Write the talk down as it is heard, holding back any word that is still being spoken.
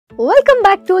Welcome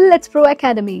back to LetsPro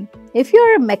Academy. If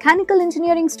you're a mechanical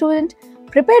engineering student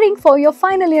preparing for your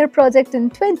final year project in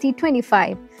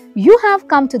 2025, you have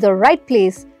come to the right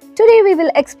place. Today we will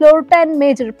explore 10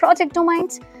 major project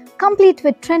domains, complete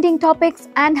with trending topics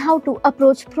and how to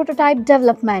approach prototype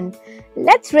development.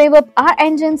 Let's rev up our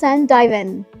engines and dive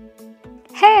in.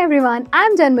 Hey everyone,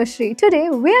 I'm Janmashri. Today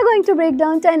we are going to break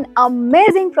down 10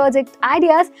 amazing project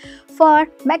ideas for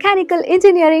mechanical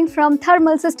engineering from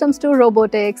thermal systems to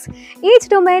robotics. Each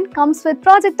domain comes with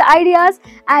project ideas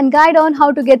and guide on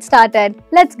how to get started.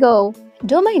 Let's go.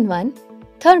 Domain 1.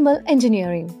 Thermal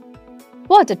engineering.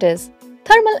 What it is?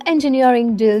 Thermal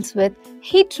engineering deals with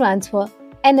heat transfer,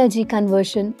 energy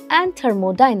conversion and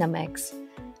thermodynamics.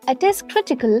 It is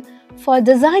critical for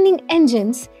designing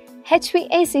engines,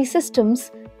 HVAC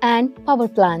systems and power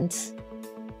plants.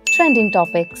 Trending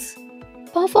topics: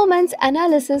 performance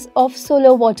analysis of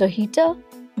solar water heater,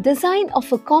 design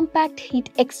of a compact heat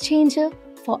exchanger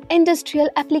for industrial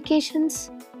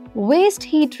applications, waste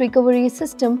heat recovery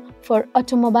system for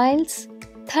automobiles,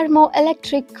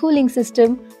 thermoelectric cooling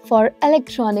system for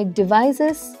electronic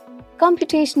devices,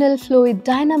 computational fluid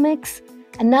dynamics,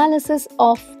 analysis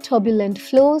of turbulent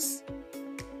flows.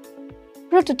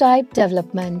 Prototype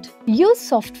development. Use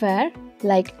software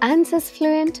like ANSYS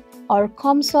Fluent or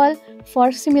COMSOL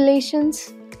for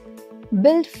simulations.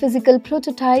 Build physical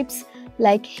prototypes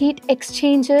like heat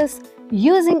exchangers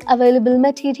using available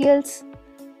materials.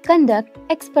 Conduct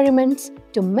experiments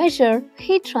to measure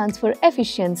heat transfer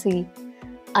efficiency.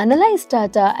 Analyze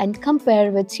data and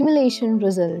compare with simulation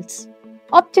results.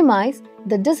 Optimize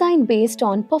the design based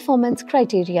on performance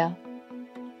criteria.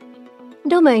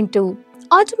 Domain 2.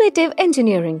 Automotive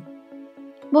engineering.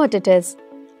 What it is?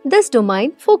 This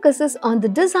domain focuses on the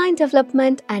design,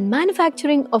 development and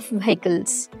manufacturing of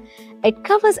vehicles. It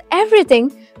covers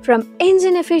everything from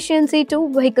engine efficiency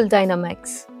to vehicle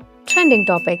dynamics. Trending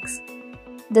topics: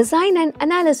 design and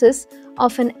analysis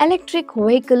of an electric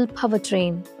vehicle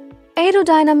powertrain,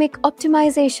 aerodynamic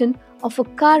optimization of a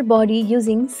car body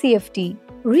using CFD,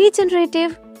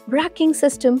 regenerative braking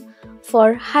system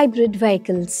for hybrid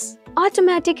vehicles,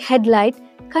 automatic headlight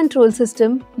control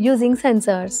system using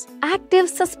sensors, active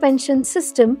suspension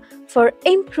system for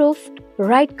improved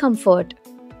ride comfort.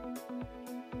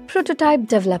 Prototype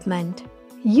development.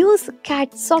 Use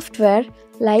CAD software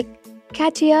like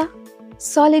CATIA,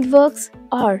 SolidWorks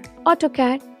or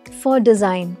AutoCAD for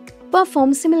design.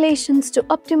 Perform simulations to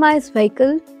optimize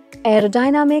vehicle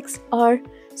aerodynamics or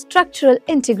structural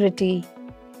integrity.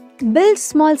 Build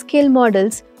small-scale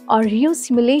models or use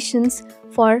simulations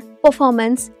for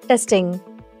performance testing.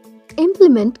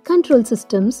 Implement control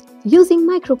systems using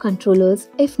microcontrollers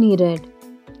if needed.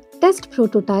 Test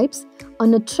prototypes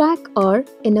on a track or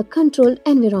in a controlled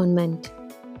environment.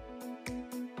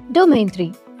 Domain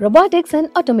 3. Robotics and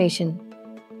automation.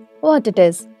 What it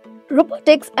is?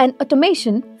 Robotics and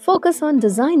automation focus on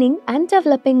designing and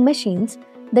developing machines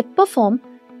that perform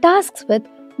tasks with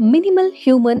minimal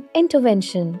human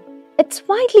intervention. It's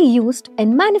widely used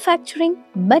in manufacturing,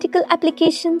 medical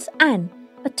applications and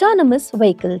autonomous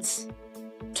vehicles.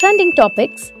 Trending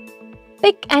topics: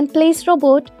 pick and place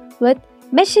robot with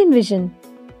machine vision,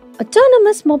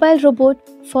 autonomous mobile robot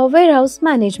for warehouse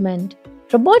management,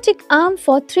 robotic arm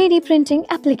for 3D printing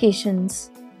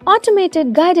applications,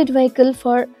 automated guided vehicle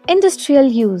for industrial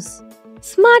use,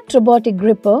 smart robotic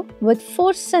gripper with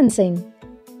force sensing.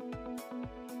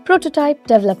 Prototype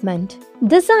development.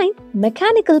 Design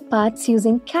mechanical parts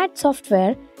using CAD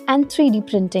software and 3D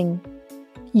printing.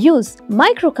 Use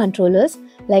microcontrollers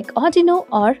like Arduino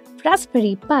or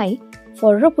Raspberry Pi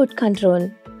for robot control.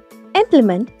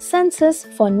 Implement sensors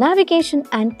for navigation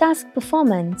and task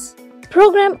performance.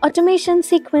 Program automation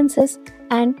sequences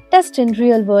and test in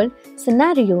real-world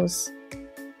scenarios.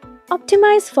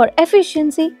 Optimize for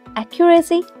efficiency,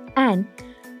 accuracy, and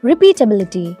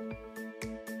repeatability.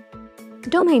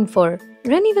 Domain 4.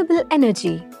 Renewable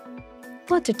energy.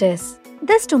 What it is?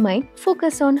 This domain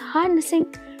focuses on harnessing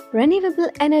renewable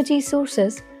energy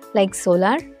sources like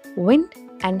solar, wind,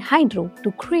 and hydro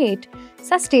to create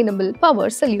sustainable power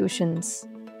solutions.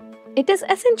 It is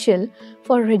essential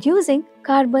for reducing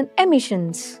carbon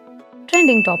emissions.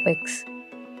 Trending topics: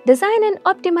 design and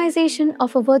optimization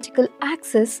of a vertical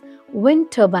axis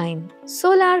wind turbine,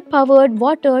 solar-powered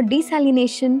water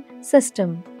desalination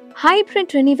system,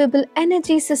 hybrid renewable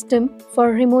energy system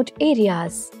for remote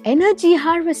areas, energy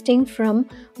harvesting from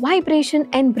vibration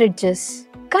and bridges,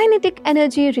 kinetic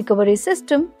energy recovery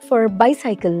system for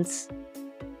bicycles.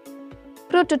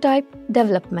 Prototype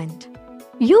development.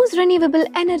 Use renewable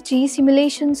energy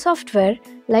simulation software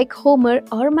like Homer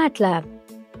or MATLAB.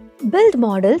 Build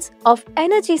models of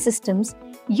energy systems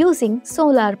using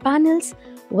solar panels,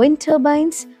 wind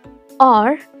turbines,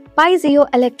 or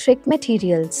piezoelectric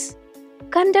materials.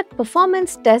 Conduct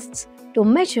performance tests to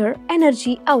measure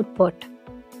energy output.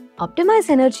 Optimize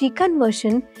energy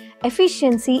conversion,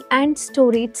 efficiency, and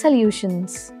storage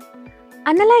solutions.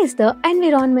 Analyze the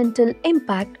environmental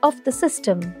impact of the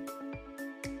system.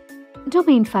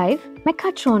 Domain 5.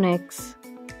 Mechatronics.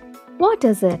 What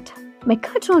is it?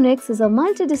 Mechatronics is a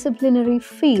multidisciplinary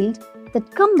field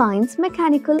that combines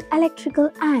mechanical,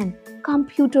 electrical, and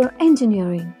computer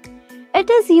engineering. It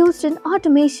is used in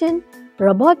automation,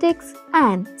 robotics,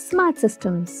 and smart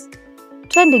systems.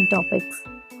 Trending topics: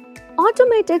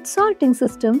 automated sorting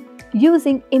system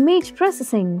using image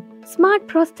processing, smart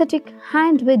prosthetic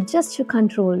hand with gesture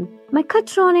control,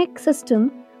 mechatronic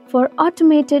system for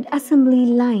automated assembly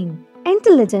line,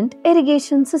 intelligent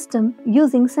irrigation system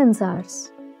using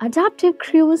sensors, adaptive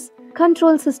cruise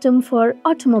control system for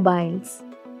automobiles.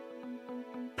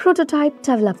 Prototype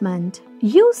development: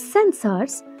 use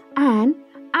sensors and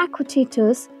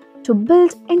actuators to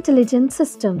build intelligent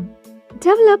system.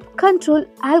 Develop control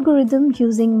algorithm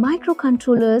using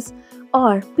microcontrollers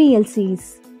or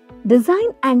PLCs. Design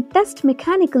and test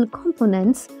mechanical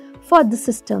components for the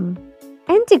system.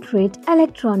 Integrate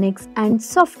electronics and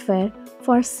software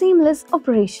for seamless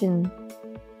operation.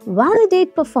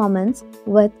 Validate performance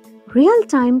with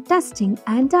real-time testing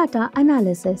and data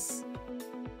analysis.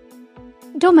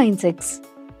 Domain 6.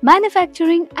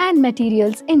 Manufacturing and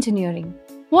Materials Engineering.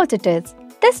 What it is?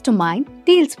 This domain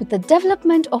deals with the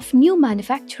development of new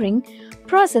manufacturing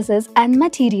processes and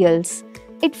materials.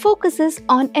 It focuses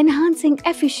on enhancing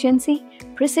efficiency,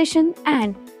 precision,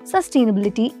 and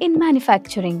sustainability in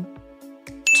manufacturing.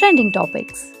 Trending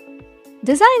topics: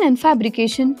 design and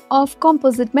fabrication of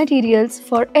composite materials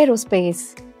for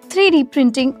aerospace, 3D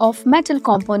printing of metal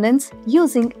components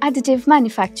using additive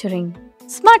manufacturing,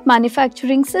 smart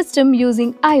manufacturing system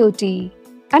using IoT,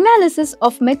 analysis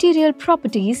of material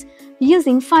properties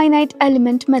using finite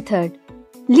element method,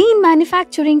 lean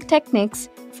manufacturing techniques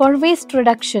for waste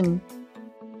reduction.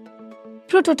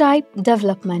 Prototype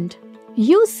development: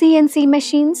 use CNC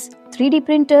machines, 3D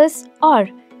printers, or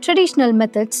traditional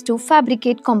methods to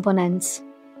fabricate components.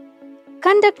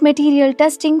 Conduct material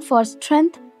testing for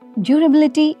strength,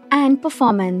 durability, and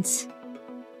performance.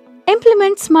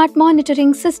 Implement smart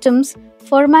monitoring systems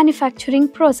for manufacturing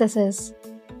processes.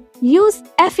 Use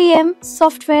FEM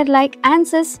software like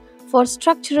ANSYS for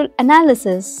structural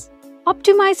analysis.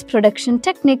 Optimize production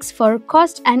techniques for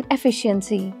cost and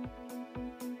efficiency.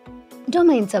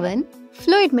 Domain 7.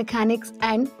 Fluid Mechanics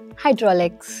and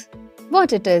Hydraulics.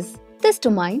 What it is? This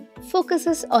domain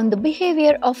focuses on the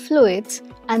behavior of fluids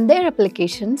and their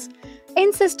applications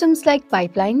in systems like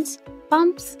pipelines,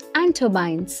 pumps, and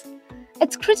turbines.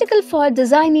 It's critical for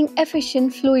designing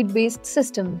efficient fluid-based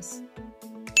systems.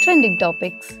 Trending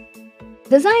topics: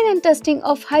 design and testing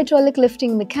of hydraulic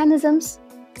lifting mechanisms,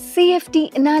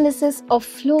 CFD analysis of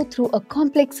flow through a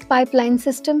complex pipeline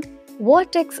system,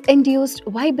 vortex-induced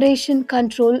vibration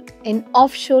control in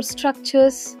offshore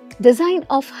structures, design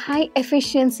of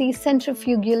high-efficiency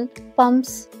centrifugal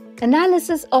pumps,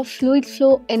 analysis of fluid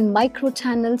flow in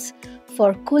microchannels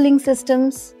for cooling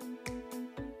systems.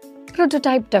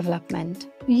 Prototype development: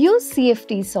 use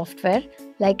CFD software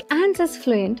like ANSYS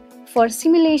Fluent for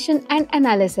simulation and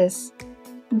analysis.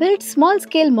 Build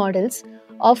small-scale models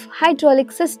of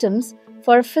hydraulic systems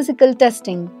for physical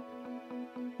testing.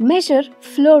 Measure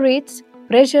flow rates,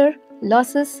 pressure,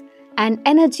 losses, and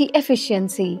energy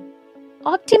efficiency.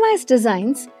 Optimize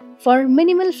designs for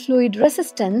minimal fluid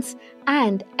resistance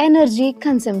and energy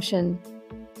consumption.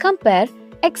 Compare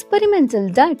experimental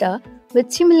data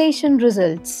with simulation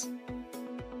results.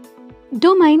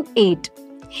 Domain 8.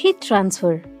 Heat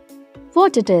transfer.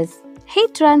 What it is?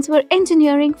 Heat transfer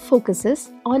engineering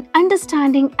focuses on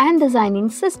understanding and designing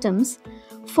systems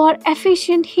for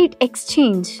efficient heat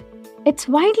exchange. It's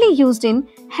widely used in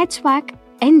HVAC,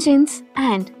 engines,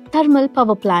 and thermal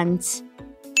power plants.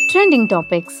 Trending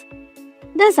topics: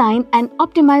 design and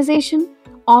optimization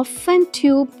of fin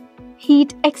tube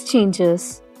heat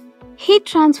exchangers, heat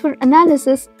transfer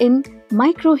analysis in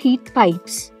microheat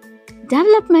pipes,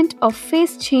 development of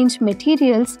phase change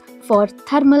materials for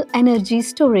thermal energy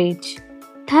storage,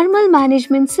 thermal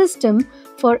management system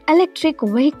for electric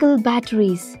vehicle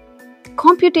batteries,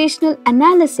 computational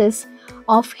analysis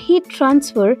of heat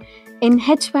transfer in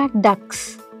HVAC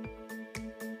ducts.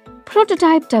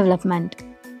 Prototype development: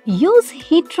 use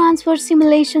heat transfer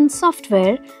simulation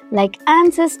software like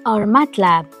ANSYS or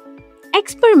MATLAB.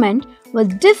 Experiment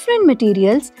with different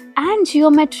materials and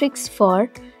geometrics for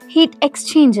heat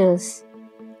exchangers.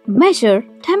 Measure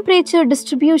temperature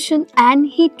distribution and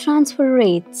heat transfer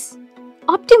rates.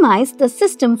 Optimize the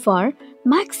system for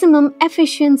maximum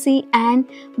efficiency and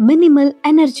minimal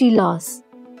energy loss.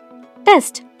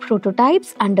 Test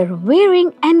prototypes under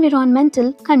varying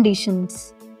environmental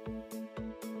conditions.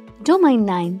 Domain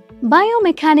 9.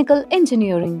 Biomechanical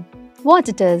Engineering. What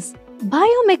it is?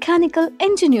 Biomechanical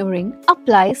engineering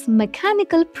applies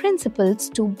mechanical principles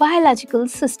to biological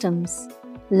systems,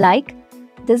 like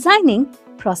designing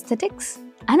prosthetics,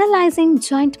 analyzing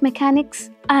joint mechanics,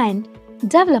 and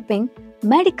developing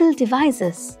medical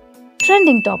devices.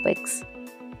 Trending topics: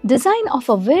 design of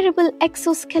a wearable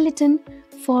exoskeleton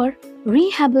for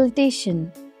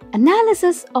rehabilitation,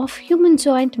 analysis of human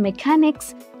joint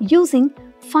mechanics using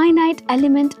finite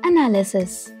element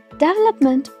analysis,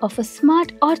 development of a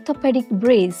smart orthopedic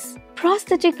brace,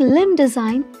 prosthetic limb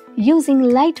design using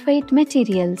lightweight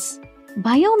materials,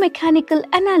 biomechanical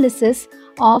analysis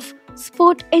of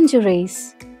sport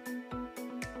injuries.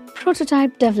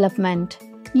 Prototype development.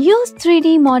 Use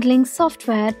 3D modeling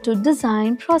software to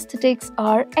design prosthetics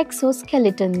or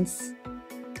exoskeletons.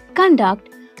 Conduct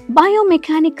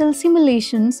biomechanical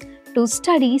simulations to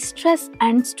study stress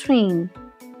and strain.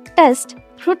 Test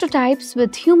prototypes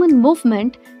with human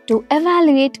movement to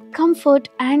evaluate comfort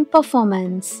and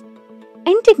performance.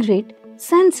 Integrate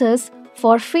sensors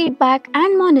for feedback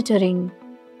and monitoring.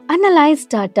 Analyze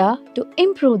data to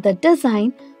improve the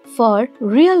design for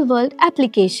real-world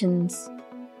applications.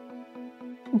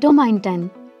 Domain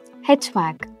 10.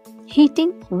 HVAC.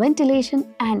 Heating, ventilation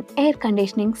and air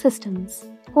conditioning systems.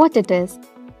 What it is?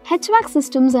 HVAC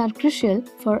systems are crucial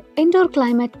for indoor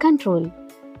climate control.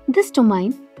 This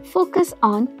domain focuses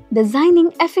on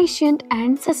designing efficient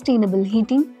and sustainable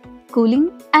heating,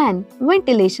 cooling and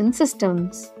ventilation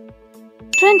systems.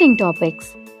 Trending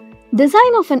topics: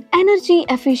 design of an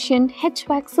energy-efficient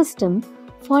HVAC system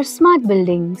for smart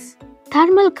buildings,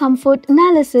 thermal comfort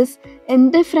analysis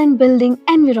in different building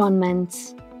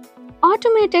environments,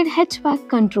 automated HVAC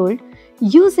control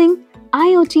using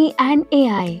IoT and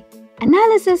AI,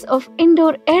 analysis of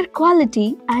indoor air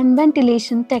quality and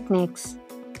ventilation techniques,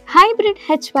 hybrid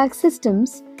HVAC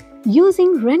systems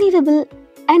using renewable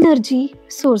energy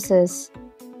sources.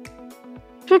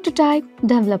 Prototype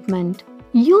development.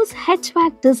 Use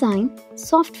HVAC design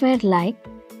software like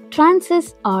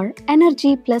Transys or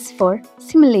Energy Plus for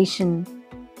simulation.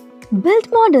 Build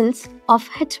models of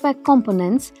HVAC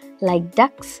components like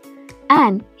ducts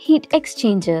and heat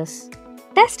exchangers.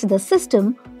 Test the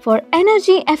system for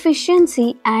energy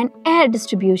efficiency and air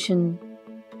distribution.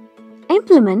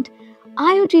 Implement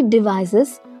IoT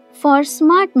devices for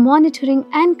smart monitoring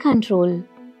and control.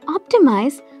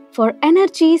 Optimize for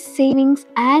energy savings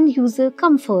and user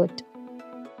comfort.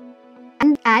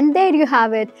 And there you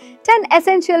have it, 10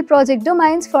 essential project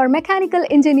domains for mechanical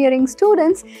engineering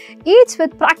students, each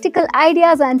with practical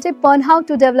ideas and tips on how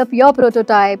to develop your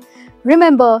prototype.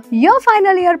 Remember, your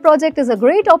final year project is a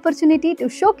great opportunity to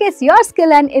showcase your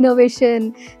skill and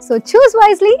innovation. So choose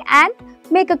wisely and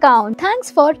make a count.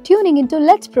 Thanks for tuning into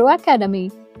LetsPro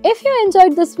Academy. If you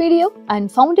enjoyed this video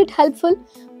and found it helpful,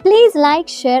 please like,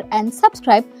 share and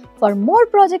subscribe for more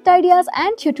project ideas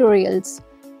and tutorials.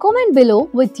 Comment below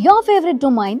with your favorite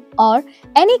domain or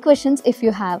any questions if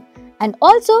you have. And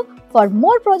also, for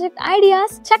more project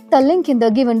ideas, check the link in the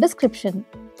given description.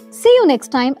 See you next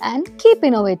time and keep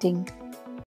innovating.